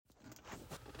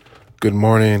Good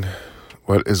morning.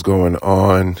 What is going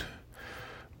on,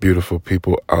 beautiful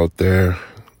people out there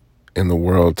in the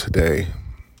world today?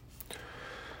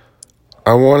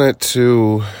 I wanted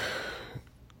to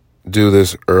do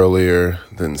this earlier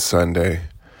than Sunday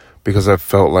because I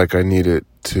felt like I need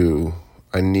to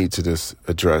just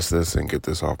address this and get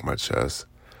this off my chest.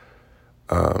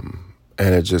 And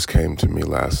it just came to me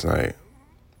last night.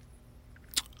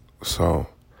 So,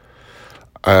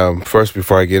 first,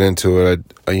 before I get into it,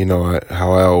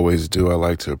 how I always do, I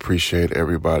like to appreciate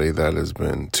everybody that has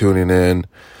been tuning in,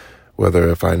 whether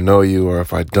if I know you or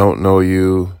if I don't know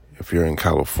you, if you're in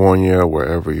California,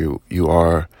 wherever you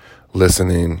are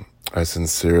listening, I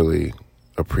sincerely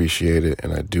appreciate it,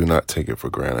 and I do not take it for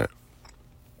granted.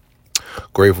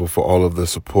 Grateful for all of the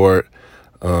support.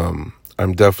 I'm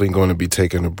definitely going to be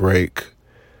taking a break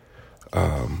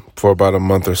for about a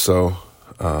month or so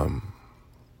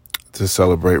to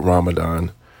celebrate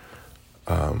Ramadan,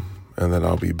 and then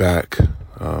I'll be back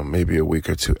maybe a week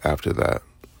or two after that.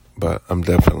 But I'm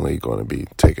definitely going to be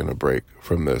taking a break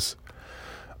from this.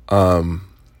 All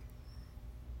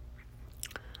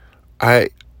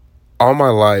my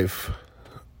life,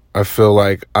 I feel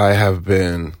like I have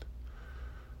been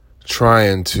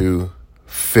trying to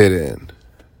fit in.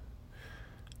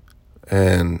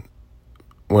 And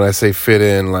when I say fit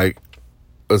in, like,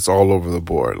 it's all over the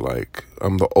board. Like,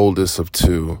 I'm the oldest of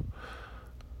two,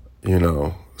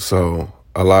 so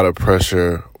a lot of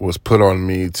pressure was put on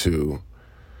me to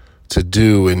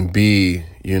do and be,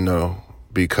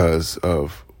 because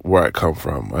of where I come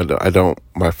from.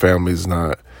 My family's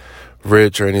not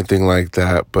rich or anything like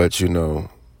that, but,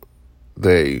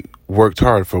 they worked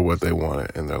hard for what they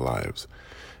wanted in their lives,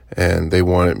 and they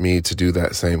wanted me to do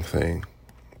that same thing.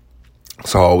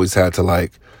 So I always had to,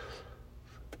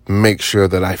 make sure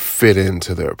that I fit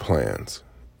into their plans,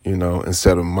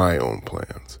 instead of my own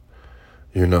plans.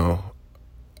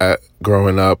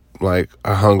 Growing up, I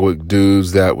hung with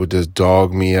dudes that would just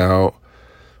dog me out,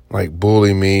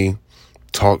 bully me,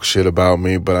 talk shit about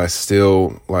me, but I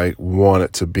still,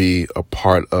 wanted to be a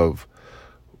part of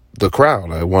the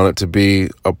crowd. I wanted to be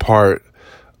a part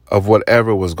of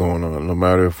whatever was going on, no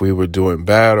matter if we were doing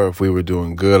bad or if we were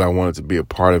doing good. I wanted to be a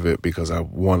part of it because I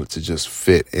wanted to just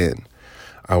fit in.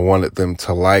 I wanted them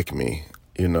to like me,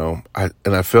 I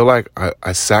feel like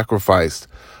I sacrificed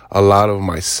a lot of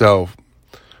myself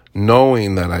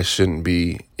knowing that I shouldn't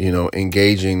be,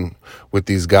 engaging with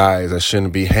these guys. I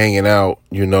shouldn't be hanging out,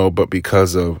 but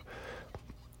because of,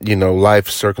 life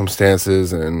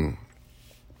circumstances and,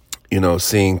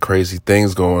 seeing crazy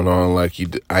things going on,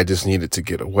 I just needed to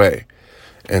get away.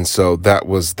 And so that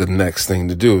was the next thing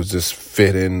to do, is just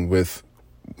fit in with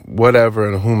whatever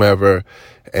and whomever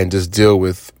and just deal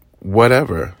with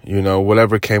whatever,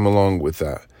 whatever came along with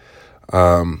that.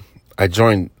 I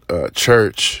joined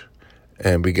church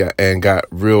and got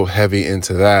real heavy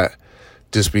into that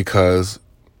just because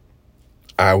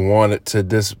I wanted to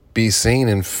just be seen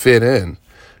and fit in,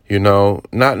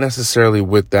 not necessarily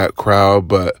with that crowd,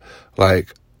 but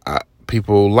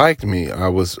people liked me.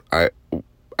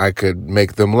 I could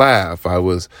make them laugh. I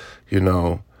was,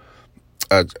 an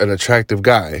attractive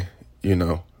guy,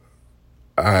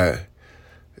 I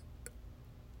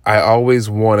always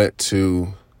wanted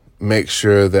to make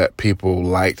sure that people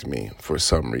liked me for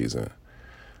some reason.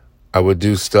 I would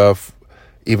do stuff,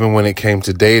 even when it came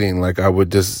to dating, I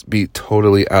would just be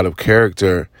totally out of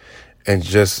character and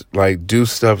just do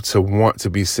stuff to want to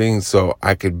be seen so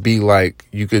I could be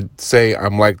you could say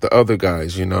I'm like the other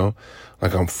guys,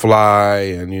 I'm fly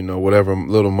and, whatever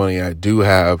little money I do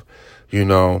have,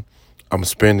 I'm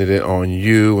spending it on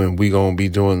you and we gonna be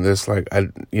doing this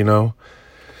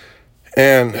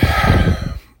And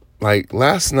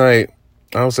last night,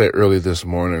 I would say early this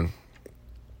morning,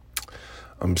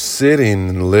 I'm sitting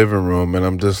in the living room and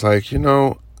I'm just I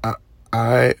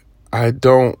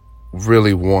don't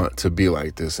really want to be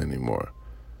like this anymore.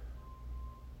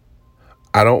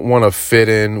 I don't want to fit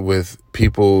in with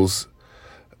people's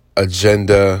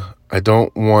agenda. I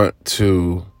don't want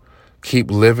to keep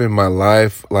living my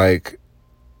life like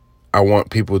I want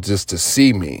people just to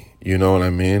see me. You know what I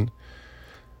mean?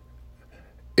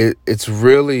 It's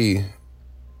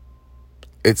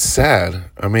sad.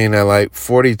 I mean, at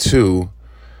 42,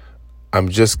 I'm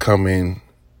just coming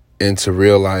into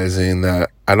realizing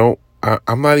that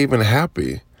I'm not even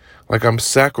happy. I'm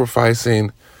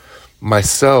sacrificing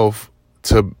myself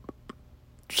so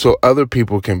other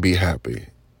people can be happy.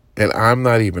 And I'm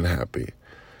not even happy.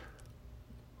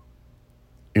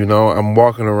 I'm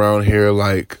walking around here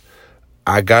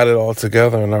I got it all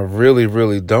together, and I really,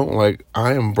 really don't.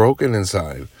 I am broken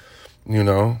inside,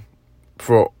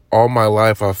 for all my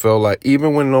life, I feel like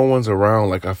even when no one's around,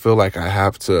 like I feel like I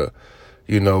have to,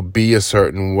 be a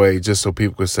certain way just so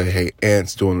people could say, hey,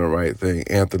 Ant's doing the right thing.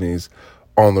 Anthony's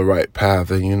on the right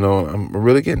path. And, I'm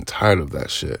really getting tired of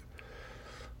that shit.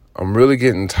 I'm really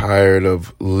getting tired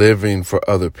of living for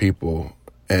other people.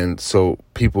 And so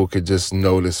people could just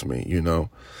notice me,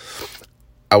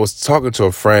 I was talking to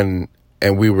a friend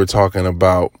and we were talking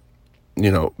about,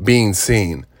 being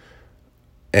seen.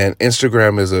 And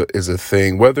Instagram is a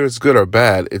thing, whether it's good or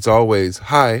bad. It's always,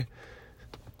 hi,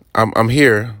 I'm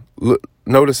here. Look,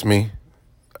 notice me.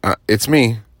 It's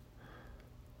me.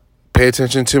 Pay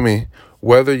attention to me.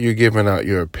 Whether you're giving out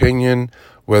your opinion,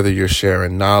 whether you're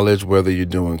sharing knowledge, whether you're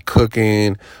doing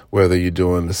cooking, whether you're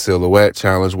doing the silhouette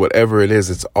challenge, whatever it is,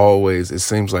 it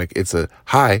seems like it's a,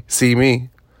 hi, see me.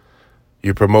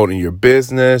 You're promoting your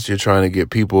business. You're trying to get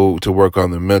people to work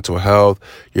on their mental health.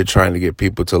 You're trying to get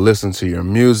people to listen to your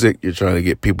music. You're trying to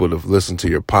get people to listen to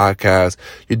your podcast.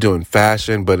 You're doing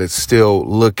fashion, but it's still,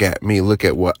 look at me, look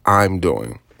at what I'm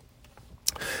doing.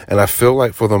 And I feel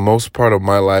like for the most part of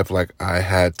my life, like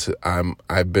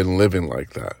I've been living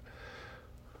like that.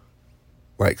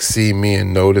 Like see me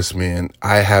and notice me, and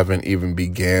I haven't even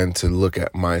began to look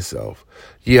at myself.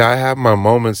 Yeah, I have my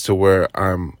moments to where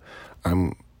I'm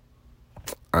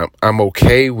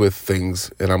okay with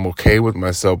things and I'm okay with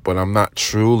myself, but I'm not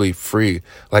truly free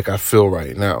like I feel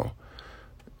right now.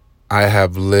 I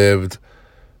have lived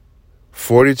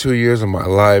 42 years of my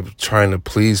life trying to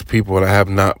please people, and I have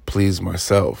not pleased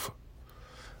myself.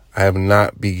 I have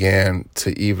not began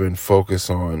to even focus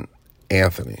on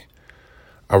Anthony.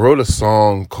 I wrote a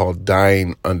song called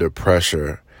Dying Under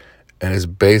Pressure, and it's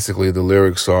basically the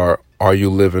lyrics are you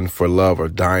living for love or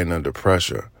dying under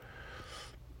pressure?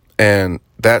 And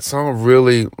that song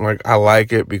really, I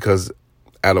like it because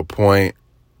at a point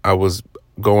I was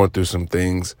going through some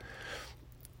things.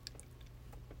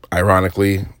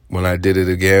 Ironically, when I did it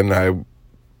again, I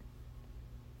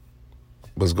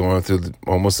was going through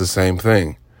almost the same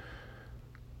thing.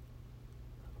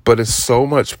 But it's so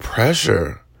much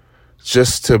pressure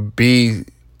just to be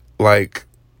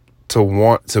to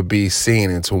want to be seen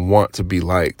and to want to be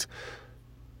liked.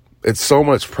 It's so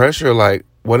much pressure.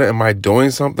 What am I doing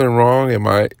something wrong? Am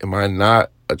I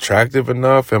not attractive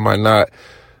enough? Am I not,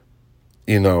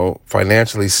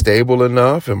 financially stable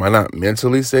enough? Am I not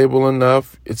mentally stable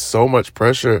enough? It's so much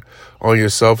pressure on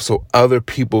yourself so other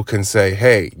people can say,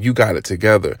 hey, you got it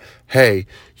together. Hey,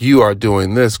 you are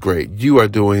doing this great. You are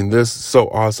doing this so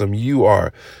awesome. You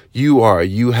have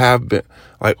been,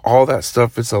 all that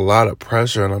stuff. It's a lot of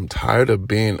pressure, and I'm tired of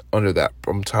being under that.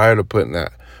 I'm tired of putting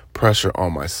that pressure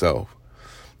on myself.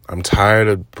 I'm tired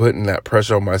of putting that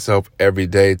pressure on myself every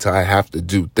day till I have to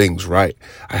do things right.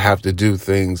 I have to do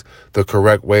things the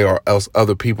correct way, or else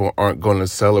other people aren't going to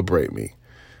celebrate me.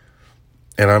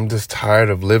 And I'm just tired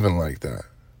of living like that.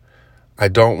 I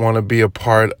don't want to be a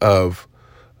part of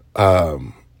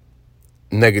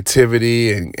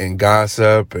negativity and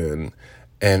gossip and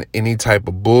any type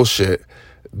of bullshit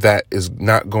that is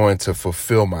not going to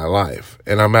fulfill my life.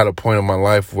 And I'm at a point in my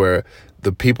life where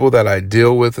the people that I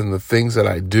deal with and the things that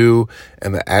I do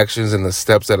and the actions and the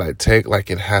steps that I take,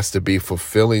 it has to be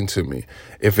fulfilling to me.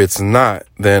 If it's not,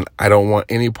 then I don't want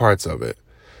any parts of it.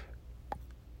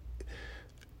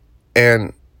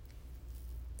 And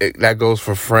that goes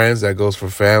for friends, that goes for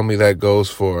family, that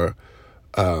goes for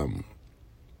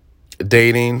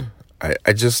dating.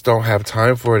 I just don't have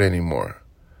time for it anymore.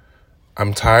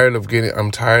 I'm tired of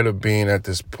being at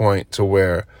this point to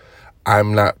where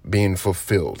I'm not being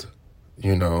fulfilled.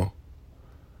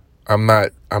 I'm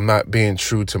not being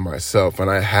true to myself, and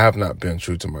I have not been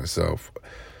true to myself.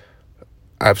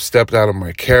 I've stepped out of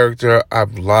my character.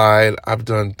 I've lied. I've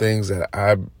done things that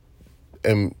I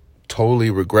am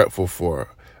totally regretful for.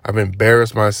 I've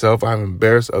embarrassed myself. I've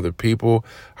embarrassed other people.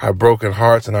 I've broken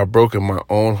hearts, and I've broken my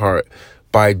own heart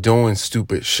by doing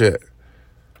stupid shit.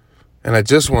 And I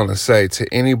just want to say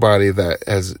to anybody that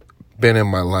has been in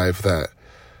my life that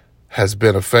has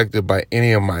been affected by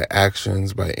any of my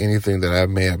actions, by anything that I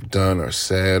may have done or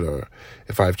said, or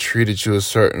if I've treated you a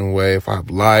certain way, if I've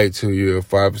lied to you,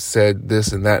 if I've said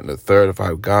this and that and the third, if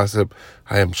I've gossiped,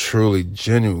 I am truly,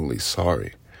 genuinely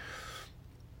sorry.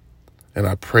 And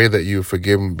I pray that you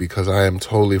forgive me, because I am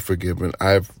totally forgiven.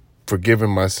 I've forgiven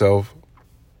myself,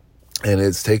 and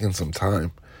it's taken some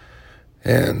time.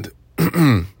 And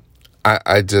I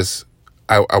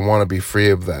want to be free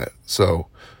of that. So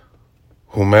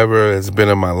whomever has been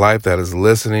in my life that is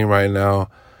listening right now,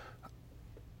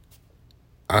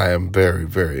 I am very,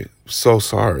 very so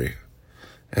sorry.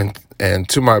 And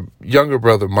to my younger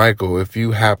brother, Michael, if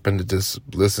you happen to just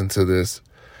listen to this,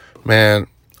 man,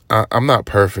 I'm not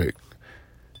perfect.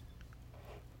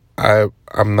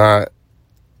 I'm not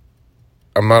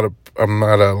I'm not a I'm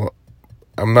not a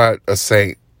I'm not a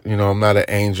saint. I'm not an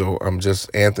angel. I'm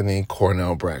just Anthony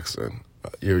Cornell Braxton,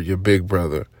 your big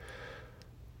brother.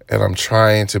 And I'm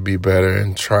trying to be better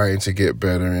and trying to get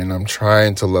better. And I'm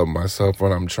trying to love myself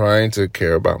and I'm trying to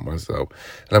care about myself.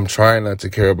 And I'm trying not to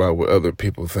care about what other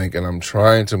people think. And I'm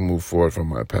trying to move forward from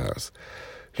my past,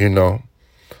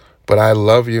 But I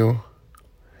love you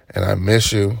and I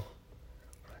miss you.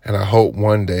 And I hope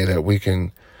one day that we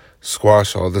can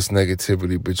squash all this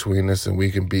negativity between us and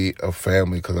we can be a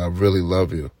family because I really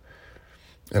love you.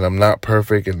 And I'm not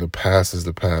perfect and the past is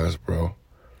the past, bro.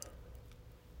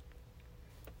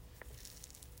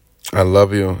 I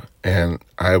love you and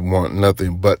I want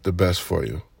nothing but the best for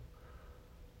you.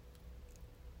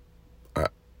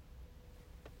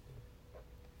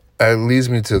 It leads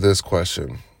me to this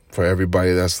question for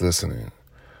everybody that's listening.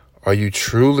 Are you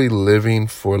truly living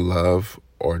for love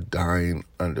or dying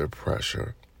under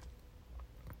pressure?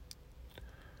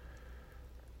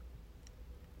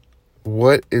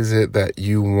 What is it that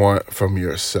you want from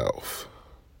yourself?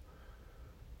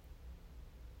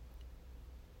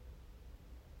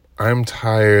 I'm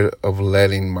tired of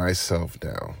letting myself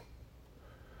down.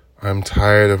 I'm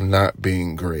tired of not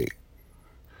being great.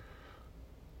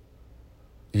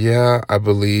 Yeah, I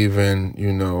believe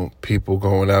in, people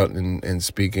going out and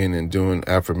speaking and doing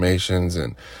affirmations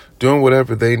and doing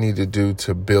whatever they need to do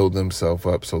to build themselves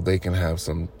up so they can have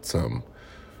some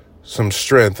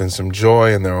strength and some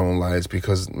joy in their own lives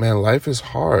because, man, life is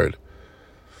hard.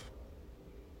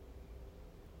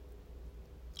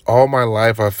 All my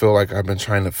life, I feel like I've been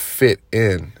trying to fit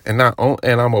in and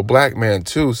I'm a black man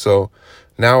too. So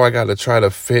now I got to try to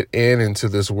fit into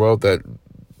this world that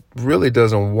really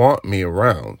doesn't want me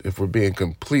around, if we're being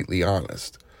completely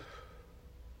honest.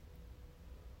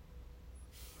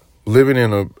 Living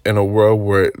in a world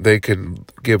where they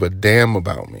could give a damn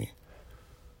about me.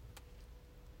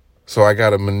 So I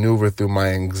got to maneuver through my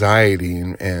anxiety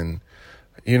and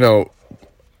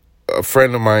a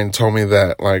friend of mine told me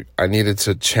that I needed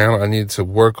to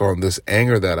work on this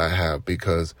anger that I have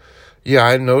because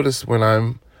I noticed when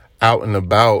I'm out and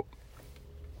about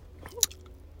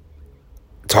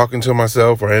talking to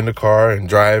myself or in the car and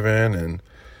driving and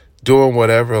doing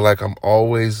whatever, I'm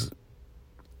always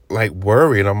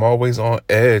worried. I'm always on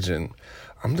edge and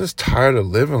I'm just tired of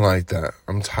living like that.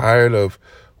 I'm tired of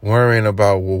worrying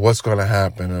about, what's going to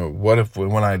happen or what if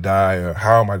when I die or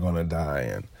how am I going to die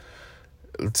and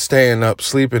staying up,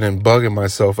 sleeping and bugging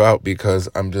myself out because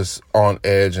I'm just on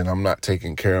edge and I'm not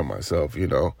taking care of myself,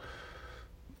 Am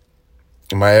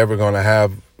I ever going to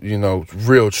have,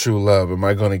 real true love? Am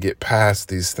I going to get past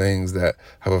these things that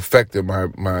have affected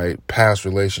my past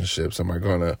relationships? Am I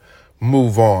going to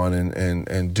move on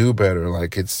and do better?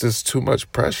 It's just too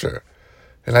much pressure.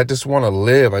 And I just want to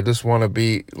live. I just want to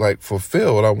be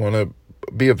fulfilled. I want to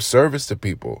be of service to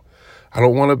people. I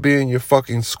don't want to be in your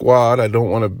fucking squad. I don't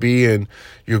want to be in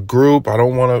your group.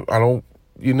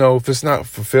 If it's not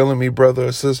fulfilling me, brother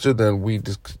or sister, then we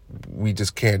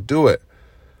just can't do it.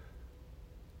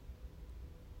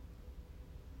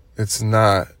 It's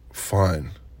not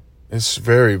fun. It's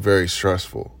very, very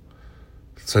stressful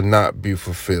to not be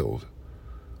fulfilled.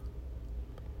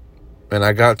 And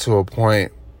I got to a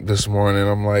point this morning,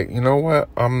 I'm like, you know what?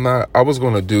 I was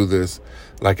going to do this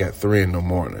at 3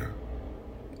 a.m.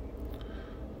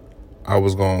 I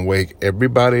was going to wake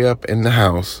everybody up in the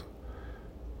house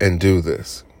and do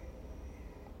this.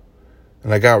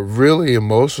 And I got really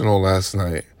emotional last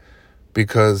night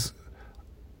because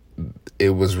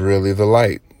it was really the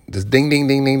light. Just ding, ding,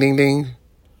 ding, ding, ding, ding.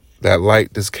 That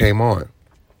light just came on.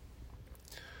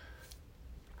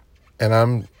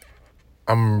 And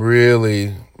I'm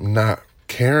really not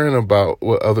caring about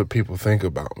what other people think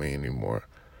about me anymore.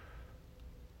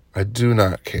 I do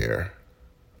not care.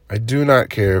 I do not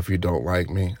care if you don't like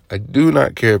me. I do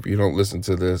not care if you don't listen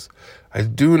to this. I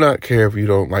do not care if you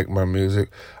don't like my music.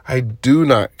 I do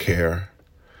not care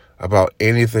about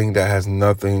anything that has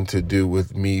nothing to do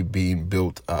with me being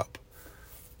built up.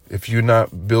 If you're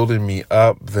not building me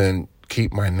up, then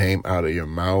keep my name out of your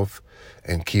mouth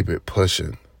and keep it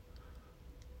pushing.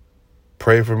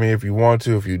 Pray for me if you want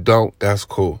to. If you don't, that's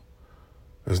cool.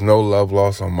 There's no love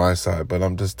lost on my side, but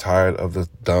I'm just tired of this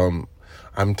dumb.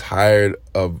 I'm tired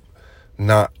of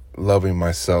not loving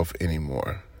myself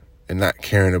anymore and not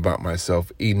caring about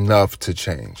myself enough to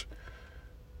change.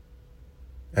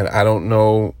 And I don't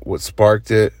know what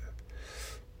sparked it.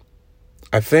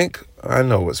 I think I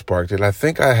know what sparked it. I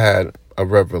think I had a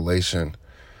revelation.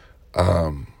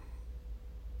 I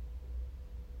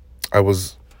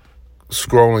was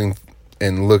scrolling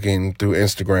and looking through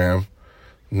Instagram,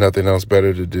 nothing else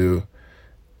better to do.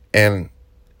 And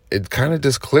it kind of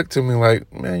just clicked to me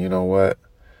like, man, you know what?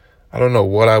 I don't know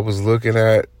what I was looking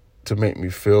at to make me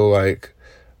feel like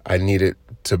I needed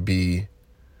to be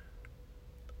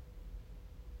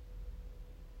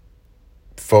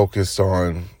focused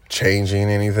on changing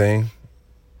anything.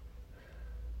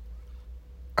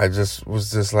 I just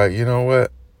was just like, you know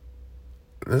what?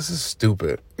 This is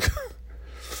stupid.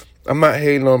 I'm not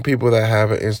hating on people that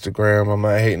have an Instagram. I'm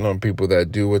not hating on people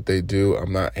that do what they do.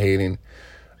 I'm not hating.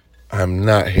 I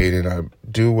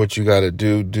do what you got to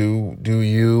do. Do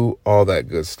you, all that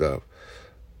good stuff.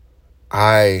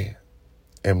 I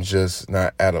am just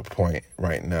not at a point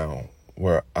right now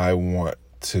where I want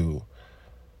to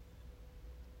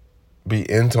be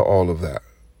into all of that.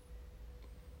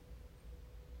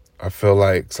 I feel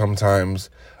like sometimes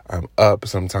I'm up,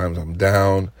 sometimes I'm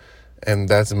down, and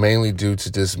that's mainly due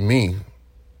to just me.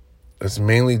 It's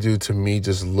mainly due to me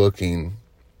just looking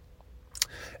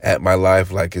at my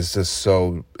life like it's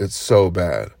so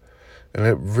bad. And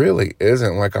it really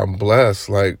isn't. Like, I'm blessed.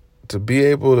 Like, to be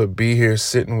able to be here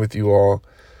sitting with you all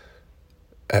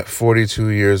at 42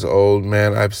 years old,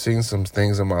 man, I've seen some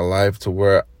things in my life to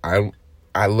where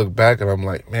I look back and I'm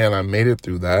like, man, I made it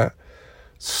through that.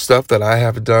 Stuff that I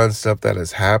have done, stuff that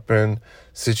has happened,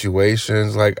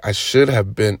 situations, like I should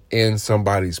have been in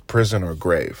somebody's prison or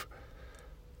grave.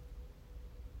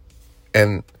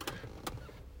 And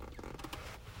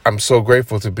I'm so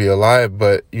grateful to be alive,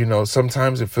 but, you know,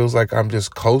 sometimes it feels like I'm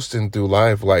just coasting through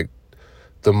life, like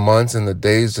the months and the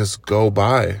days just go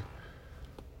by.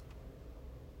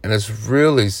 And it's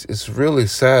really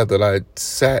sad that I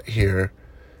sat here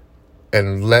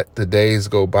and let the days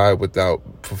go by without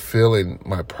fulfilling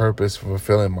my purpose,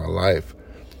 fulfilling my life,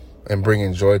 and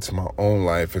bringing joy to my own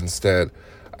life. Instead,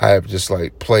 I have just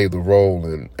like played the role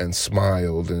and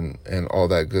smiled and all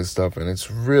that good stuff. And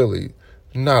it's really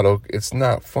it's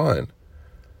not fun.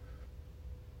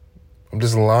 I'm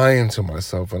just lying to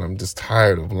myself, and I'm just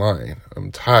tired of lying.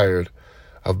 I'm tired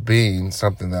of being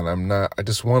something that I'm not. I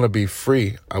just want to be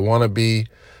free. I want to be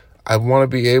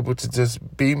able to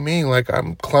just be me. Like,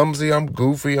 I'm clumsy, I'm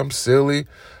goofy, I'm silly.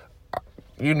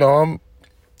 You know,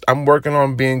 I'm working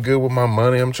on being good with my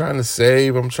money. I'm trying to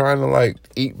save. I'm trying to like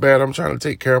eat better. I'm trying to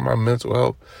take care of my mental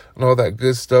health and all that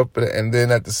good stuff. And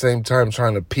then at the same time,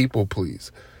 trying to people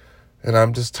please. And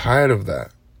I'm just tired of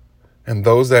that. And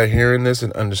those that are hearing this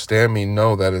and understand me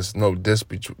know that it's no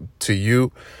to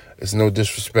you. It's no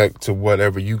disrespect to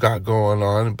whatever you got going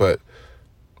on. But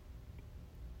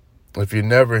if you're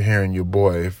never hearing your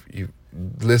boy, if you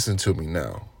listen to me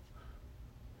now,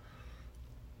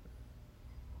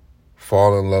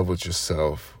 fall in love with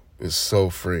yourself. It's so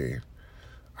freeing.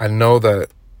 I know that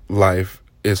life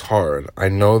is hard. I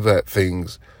know that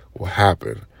things will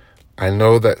happen. I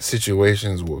know that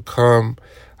situations will come.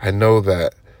 I know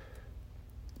that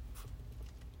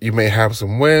you may have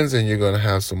some wins and you're going to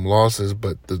have some losses,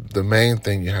 but the main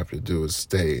thing you have to do is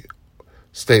stay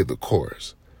the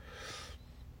course.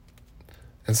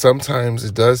 And sometimes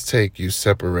it does take you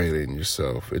separating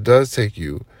yourself. It does take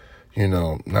you,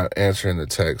 not answering the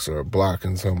text or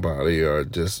blocking somebody or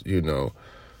just,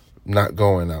 not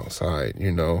going outside,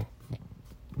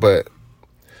 But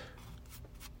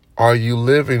are you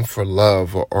living for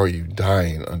love or are you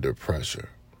dying under pressure?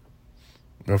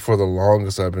 And for the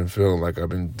longest, I've been feeling like I've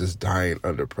been just dying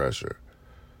under pressure.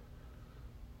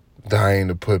 Dying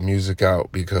to put music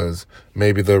out because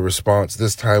maybe the response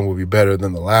this time will be better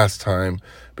than the last time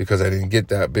because I didn't get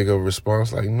that big of a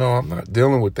response. Like, no, I'm not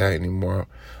dealing with that anymore.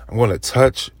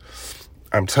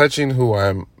 I'm touching who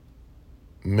I'm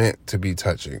meant to be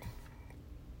touching.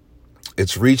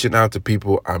 It's reaching out to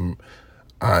people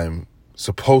I'm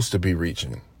supposed to be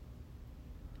reaching.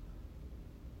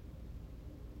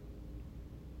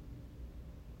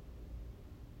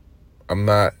 I'm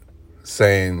not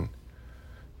saying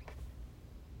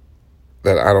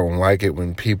that I don't like it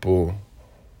when people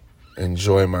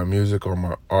enjoy my music or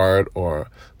my art or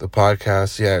the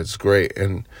podcast. Yeah, it's great.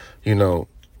 And,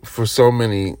 for so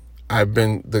many, I'm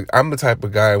the type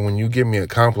of guy, when you give me a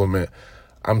compliment,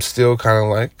 I'm still kind of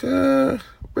like,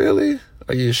 really?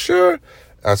 Are you sure?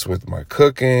 That's with my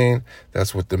cooking.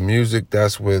 That's with the music.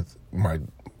 That's with my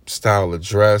style of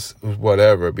dress,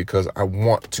 whatever, because I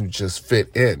want to just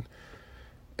fit in.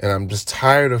 And I'm just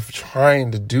tired of trying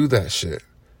to do that shit.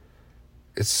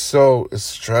 It's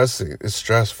stressing. It's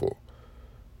stressful.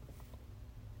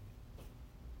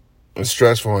 It's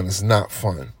stressful and it's not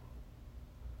fun.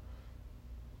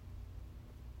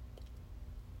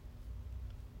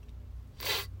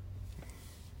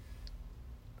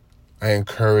 I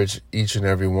encourage each and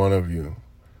every one of you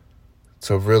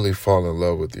to really fall in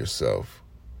love with yourself.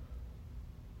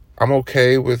 I'm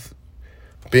okay with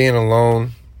being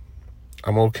alone,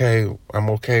 I'm okay. I'm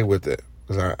okay with it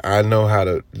because I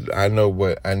know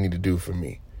what I need to do for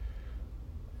me.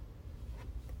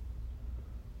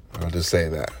 I'll just say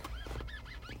that.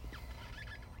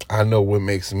 I know what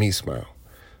makes me smile.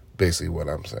 Basically what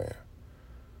I'm saying.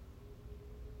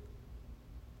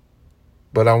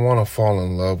 But I want to fall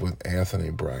in love with Anthony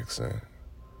Braxton.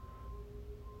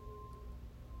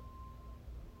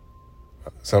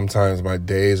 Sometimes my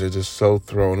days are just so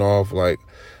thrown off. Like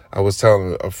I was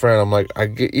telling a friend, I'm like,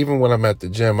 even when I'm at the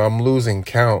gym, I'm losing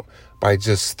count by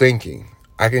just thinking.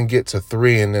 I can get to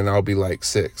 3 and then I'll be like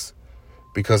 6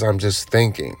 because I'm just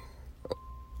thinking.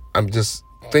 I'm just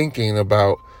thinking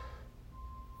about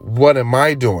what am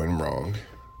I doing wrong,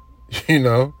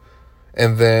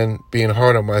 and then being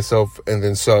hard on myself. And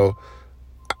then so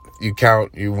you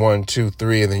count, you 1, 2,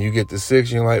 3, and then you get to 6.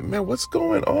 And you're like, man, what's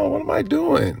going on? What am I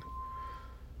doing?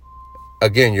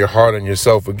 Again, you're hard on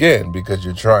yourself again because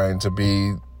you're trying to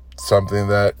be something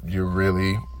that you're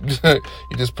really,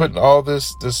 you're just putting all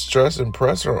this stress and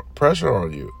pressure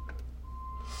on you.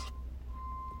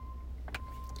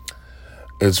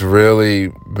 It's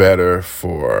really better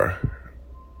for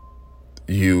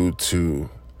you to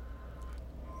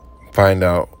find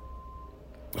out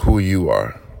who you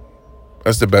are.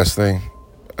 That's the best thing.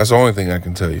 That's the only thing I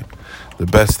can tell you. The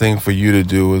best thing for you to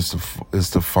do is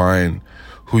to find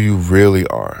who you really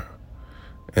are.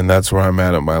 And that's where I'm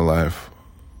at in my life.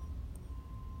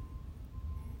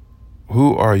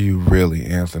 Who are you really,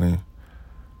 Anthony?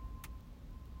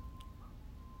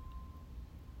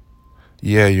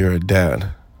 Yeah, you're a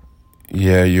dad.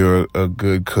 Yeah, you're a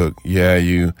good cook. Yeah,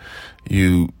 you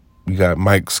got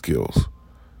mic skills.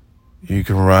 You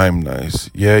can rhyme nice.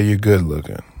 Yeah, you're good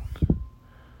looking.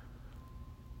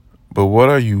 But what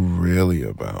are you really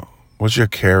about? What's your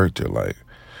character like?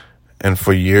 And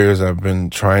for years, I've been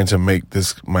trying to make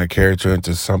my character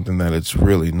into something that it's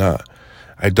really not.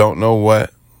 I don't know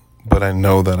what, but I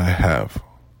know that I have.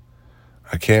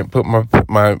 I can't put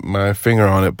my finger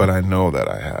on it, but I know that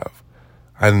I have.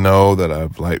 I know that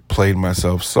I've played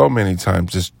myself so many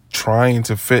times just trying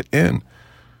to fit in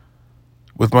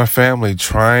with my family,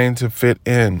 trying to fit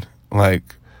in,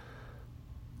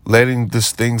 letting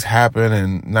these things happen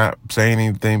and not saying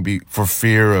anything for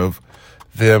fear of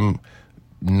them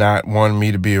not wanting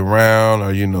me to be around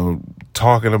or,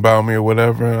 talking about me or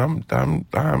whatever.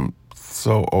 I'm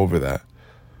so over that.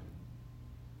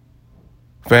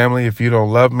 Family, if you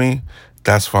don't love me,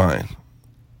 that's fine.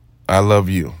 I love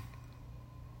you.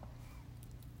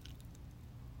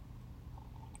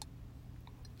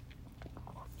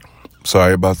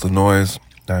 Sorry about the noise.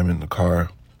 I'm in the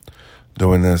car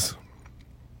doing this.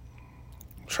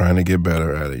 Trying to get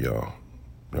better at it, y'all.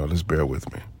 Y'all just bear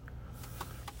with me.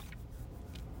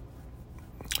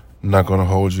 I'm not going to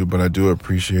hold you, but I do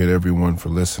appreciate everyone for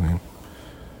listening.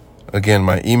 Again,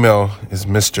 my email is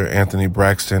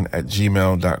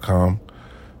mranthonybraxton@gmail.com.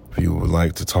 If you would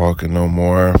like to talk and know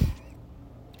more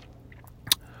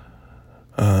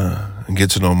and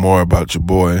get to know more about your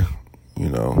boy,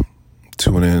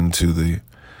 tune in to the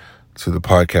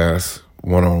podcast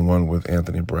One-on-One with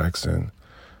Anthony Braxton.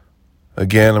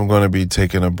 Again, I'm going to be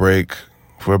taking a break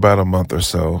for about a month or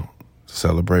so to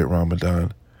celebrate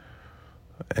Ramadan.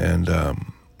 And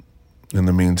in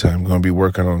the meantime, I'm going to be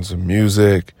working on some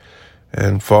music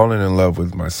and falling in love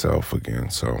with myself again.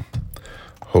 So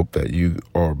hope that you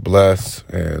are blessed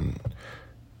and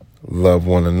love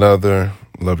one another,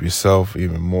 love yourself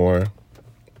even more.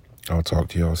 I'll talk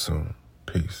to y'all soon.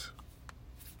 Peace.